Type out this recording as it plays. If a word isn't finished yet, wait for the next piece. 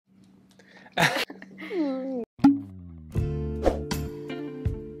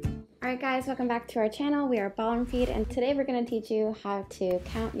Alright guys, welcome back to our channel. We are Ballroom Feed, and today we're going to teach you how to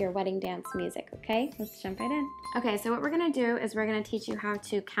count your wedding dance music, okay? Let's jump right in. Okay, so what we're going to do is we're going to teach you how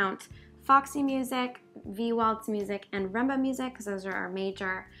to count Foxy music, V.waltz music, and Rumba music, because those are our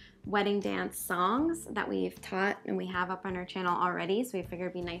major wedding dance songs that we've taught and we have up on our channel already. So we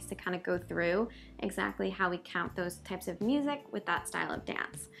figured it'd be nice to kind of go through exactly how we count those types of music with that style of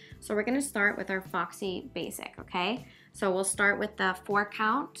dance. So we're going to start with our Foxy basic, okay? So we'll start with the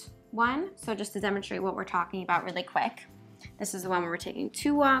 4-count one. So just to demonstrate what we're talking about really quick, this is the one where we're taking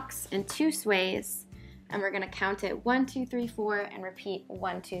 2 walks and 2 sways, and we're going to count it 1, 2, 3, 4 and repeat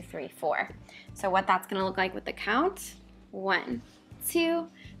 1, 2, 3, 4. So what that's going to look like with the count: 1, 2,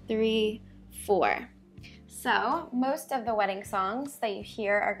 3, 4. So most of the wedding songs that you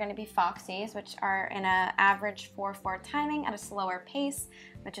hear are going to be Foxys, which are in an average 4/4 timing at a slower pace,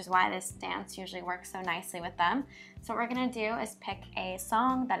 which is why this dance usually works so nicely with them. So what we're going to do is pick a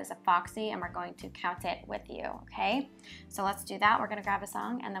song that is a Foxy, and we're going to count it with you, okay? So let's do that. We're going to grab a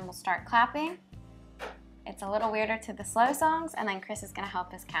song, and then we'll start clapping. It's a little weirder to the slow songs, and then Chris is going to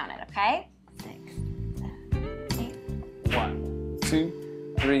help us count it, okay? 6, 7, 8. 1,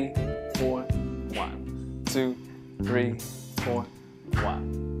 2, 3, 4. 1, 2, 3, 4.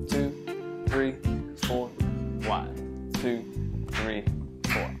 1, 2, 3, 4. 1, 2, 3,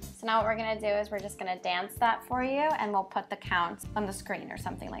 4. So now what we're going to do is we're just going to dance that for you, and we'll put the counts on the screen or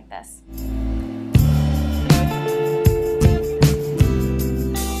something like this.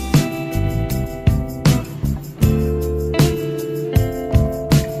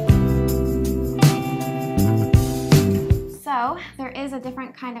 So there is a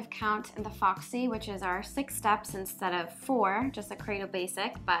different kind of count in the Foxy, which is our 6 steps instead of 4, just a cradle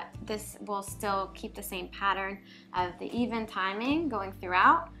basic, but this will still keep the same pattern of the even timing going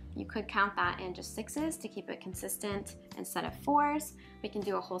throughout. You could count that in just 6s to keep it consistent instead of 4s. We can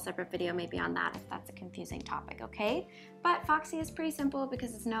do a whole separate video maybe on that if that's a confusing topic, okay? But Foxy is pretty simple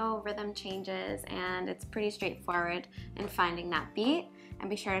because it's no rhythm changes, and it's pretty straightforward in finding that beat. And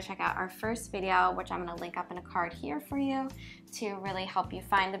be sure to check out our first video, which I'm going to link up in a card here for you to really help you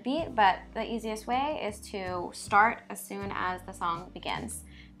find the beat. But the easiest way is to start as soon as the song begins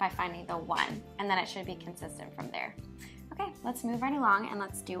by finding the 1, and then it should be consistent from there. Okay, let's move right along and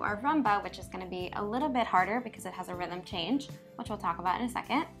let's do our Rumba, which is going to be a little bit harder because it has a rhythm change, which we'll talk about in a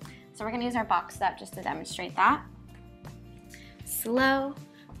second. So we're going to use our box step just to demonstrate that. Slow,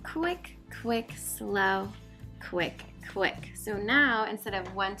 quick, quick, slow, quick, quick. So now instead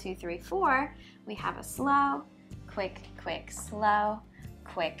of 1, 2, 3, 4, we have a slow, quick, quick, slow,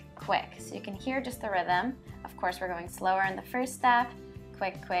 quick, quick. So you can hear just the rhythm. Of course, we're going slower in the first step,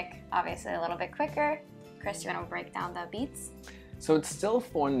 quick, quick, obviously a little bit quicker. Chris, you want to break down the beats? So it's still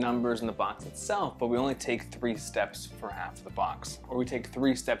 4 numbers in the box itself, but we only take 3 steps for half of the box, or we take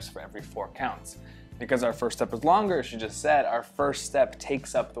 3 steps for every 4 counts. Because our first step is longer, as you just said, our first step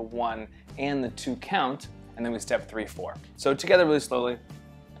takes up the 1 and the 2 count, and then we step 3, 4. So together really slowly,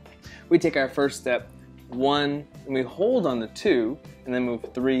 we take our first step 1, and we hold on the 2, and then move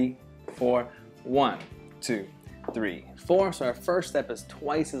 3, 4, 1, 2, 3, 4. So our first step is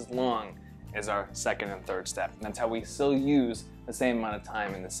twice as long as our second and third step. And that's how we still use the same amount of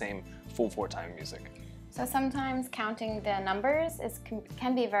time in the same full 4-time music. So sometimes counting the numbers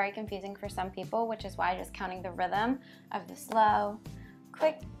can be very confusing for some people, which is why just counting the rhythm of the slow,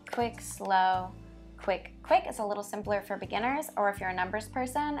 quick, quick, slow, quick, quick is a little simpler for beginners, or if you're a numbers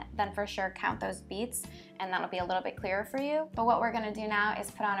person, then for sure count those beats and that'll be a little bit clearer for you. But what we're gonna do now is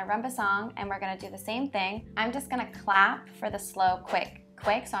put on a Rumba song, and we're gonna do the same thing. I'm just gonna clap for the slow, quick,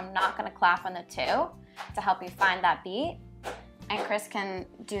 quick, so I'm not gonna clap on the 2 to help you find that beat. And Chris can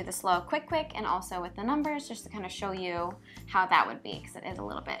do the slow, quick, quick, and also with the numbers just to kind of show you how that would be, because it is a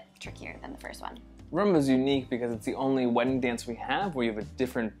little bit trickier than the first one. Rumba is unique because it's the only wedding dance we have where you have a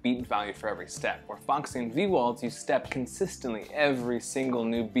different beat value for every step. Where Foxy and V.waltz, you step consistently every single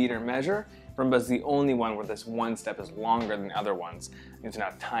new beat or measure. Rumba is the only one where this one step is longer than the other ones. You have to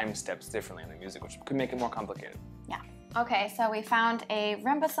now time steps differently in the music, which could make it more complicated. Yeah. Okay, so we found a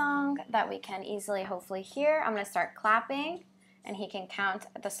Rumba song that we can easily hopefully hear. I'm going to start clapping, and he can count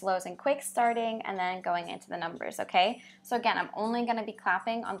the slows and quicks starting and then going into the numbers, okay? So again, I'm only going to be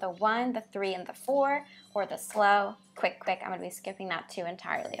clapping on the 1, the 3, and the 4, or the slow, quick, quick. I'm going to be skipping that 2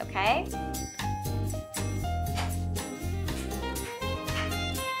 entirely, okay?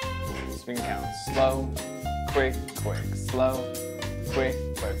 So we can count slow, quick, quick, slow, quick,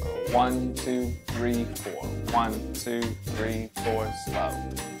 quick. 1, 2, 3, 4. 1, 2, 3, 4, slow.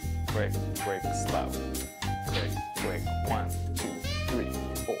 Quick, quick, slow. Quick, quick. 1, 2, 3,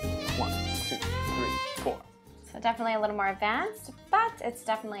 4. 1, 2, 3, 4. So definitely a little more advanced, but it's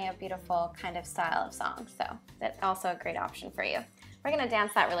definitely a beautiful kind of style of song. So that's also a great option for you. We're gonna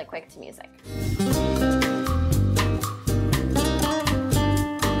dance that really quick to music.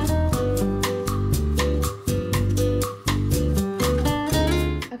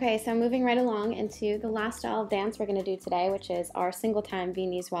 Okay, so moving right along into the last style of dance we're gonna do today, which is our single time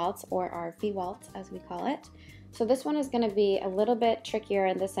Viennese waltz, or our V.waltz as we call it. So this one is gonna be a little bit trickier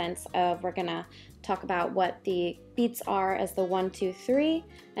in the sense of we're gonna talk about what the beats are as the 1, 2, 3,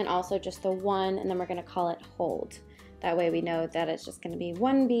 and also just the 1, and then we're gonna call it hold. That way we know that it's just gonna be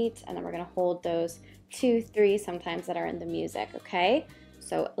 1 beat, and then we're gonna hold those 2, 3 sometimes that are in the music, okay?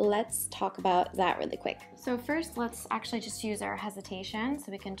 So let's talk about that really quick. So first, let's actually just use our hesitation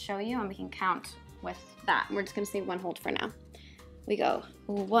so we can show you and we can count with that. We're just gonna say 1 hold for now. We go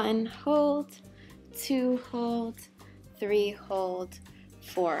 1 hold, 2 hold, 3 hold,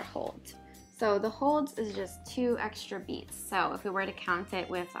 4 hold. So the holds is just 2 extra beats. So if we were to count it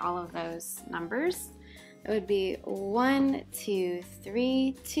with all of those numbers, it would be 1, 2,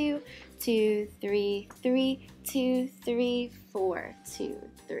 3, 2, 2, 3, 3, 2, 3, 4, 2,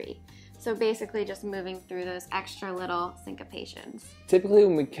 3. So basically just moving through those extra little syncopations. Typically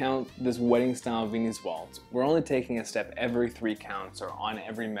when we count this wedding style Viennese waltz, we're only taking a step every 3 counts or on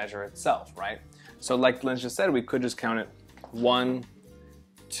every measure itself, right? So like Lynn just said, we could just count it 1,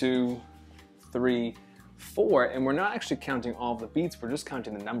 2, 3, 4, and we're not actually counting all of the beats, we're just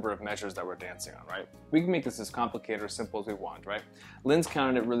counting the number of measures that we're dancing on, right? We can make this as complicated or simple as we want, right? Lynn's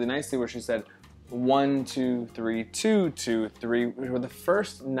counted it really nicely where she said 1, 2, 3, 2, 2, 3, where the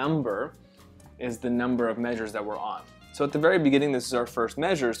first number is the number of measures that we're on. So at the very beginning, this is our first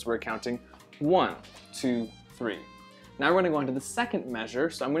measure, so we're counting 1, 2, 3. Now we're gonna go on to the second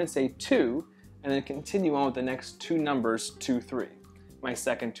measure, so I'm gonna say 2, and then continue on with the next 2 numbers, 2, 3. My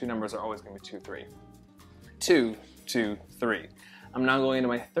second 2 numbers are always gonna be 2, 3. 2, 2, 3. I'm now going into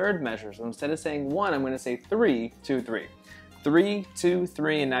my third measure, so instead of saying 1, I'm going to say 3, 2, 3. 3, 2,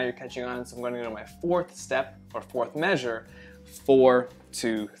 3, and now you're catching on, so I'm going to go to my 4th step, or 4th measure, 4,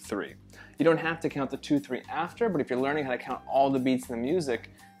 2, 3. You don't have to count the 2, 3 after, but if you're learning how to count all the beats in the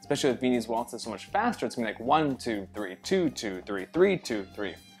music, especially with Viennese waltz, it's so much faster, it's going to be like 1, 2, 3, 2, 2, 3, 3, 2,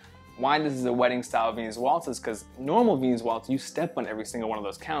 3. Why this is a wedding style Viennese waltz is because normal Viennese waltz, you step on every single one of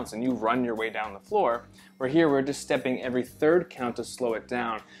those counts and you run your way down the floor. Where here we're just stepping every 3rd count to slow it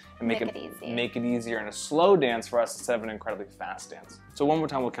down and make it easier in a slow dance for us instead of an incredibly fast dance. So one more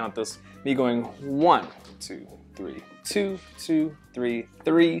time we'll count this. Me going 1, 2, 3, 2, 2, 3,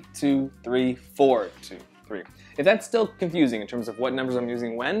 3, 2, 3, 4, 2, 3. If that's still confusing in terms of what numbers I'm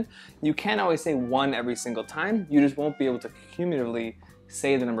using when, you can't always say 1 every single time. You just won't be able to cumulatively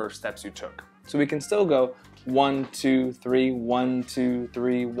say the number of steps you took. So we can still go 1, 2, 3, 1, 2,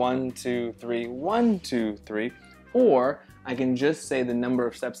 3, 1, 2, 3, 1, 2, 3, or I can just say the number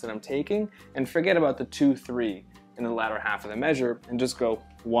of steps that I'm taking and forget about the 2, 3 in the latter half of the measure and just go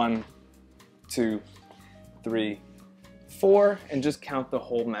 1, 2, 3, 4, and just count the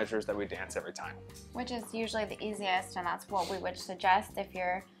whole measures that we dance every time. Which is usually the easiest, and that's what we would suggest if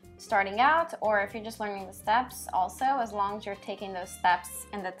you're starting out, or if you're just learning the steps also, as long as you're taking those steps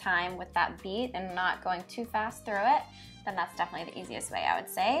in the time with that beat and not going too fast through it, then that's definitely the easiest way, I would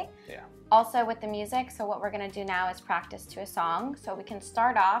say. Yeah. Also with the music, so what we're gonna do now is practice to a song. So we can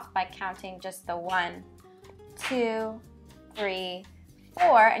start off by counting just the 1, 2, 3,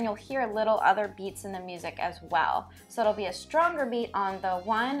 4, and you'll hear little other beats in the music as well. So it'll be a stronger beat on the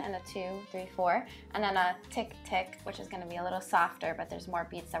 1 and the 2, 3, 4, and then a tick tick, which is going to be a little softer, but there's more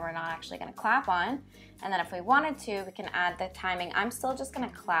beats that we're not actually going to clap on. And then if we wanted to, we can add the timing. I'm still just going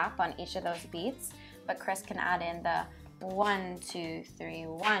to clap on each of those beats, but Chris can add in the 1, 2, 3,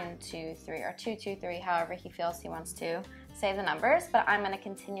 1, 2, 3, or 2, 2, 3, however he feels he wants to say the numbers, but I'm going to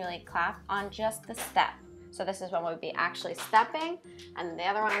continually clap on just the step. So this is when we'll be actually stepping, and the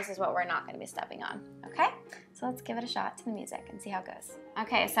other ones is what we're not going to be stepping on, okay? So let's give it a shot to the music and see how it goes.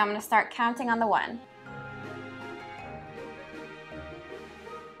 Okay, so I'm going to start counting on the 1.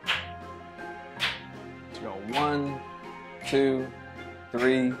 So go 1, 2,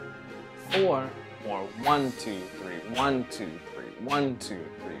 3, 4, or 1, 2, 3, 1, 2, 3, 1, 2,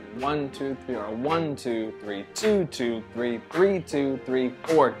 3, 1, 2, 3, or 1, 2, 3, 2, 2, 3, 3, 2, 3,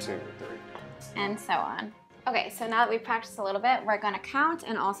 4, 2, 3. And so on. Okay, so now that we've practiced a little bit, we're gonna count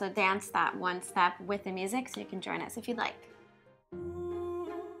and also dance that 1 step with the music, so you can join us if you'd like.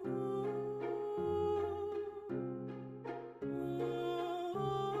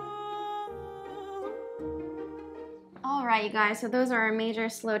 All right, you guys, so those are our major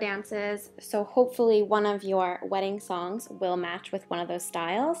slow dances. So hopefully one of your wedding songs will match with one of those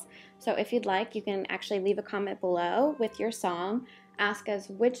styles. So if you'd like, you can actually leave a comment below with your song. Ask us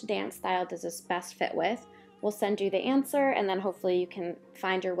which dance style does this best fit with. We'll send you the answer, and then hopefully you can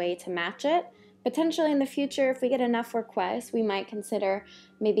find your way to match it. Potentially in the future, if we get enough requests, we might consider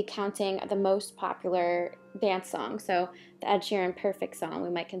maybe counting the most popular dance song. So the Ed Sheeran Perfect song, we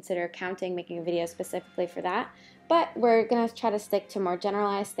might consider counting, making a video specifically for that. But we're gonna try to stick to more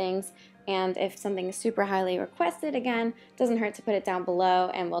generalized things, and if something is super highly requested, again, it doesn't hurt to put it down below,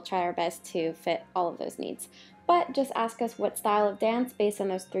 and we'll try our best to fit all of those needs. But just ask us what style of dance based on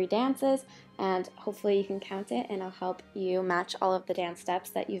those 3 dances, and hopefully you can count it, and it'll help you match all of the dance steps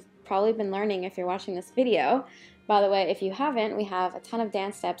that you've probably been learning if you're watching this video. By the way, if you haven't, we have a ton of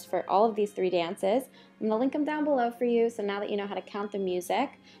dance steps for all of these 3 dances. I'm going to link them down below for you, so now that you know how to count the music,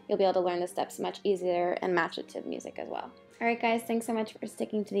 you'll be able to learn the steps much easier and match it to the music as well. Alright guys, thanks so much for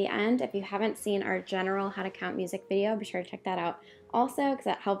sticking to the end. If you haven't seen our general how to count music video, be sure to check that out also, because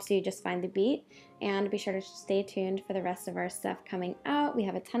that helps you just find the beat. And be sure to stay tuned for the rest of our stuff coming out. We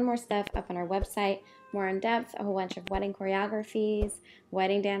have a ton more stuff up on our website, more in depth, a whole bunch of wedding choreographies,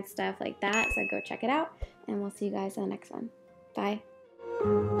 wedding dance stuff like that, so go check it out, and we'll see you guys in the next one. Bye.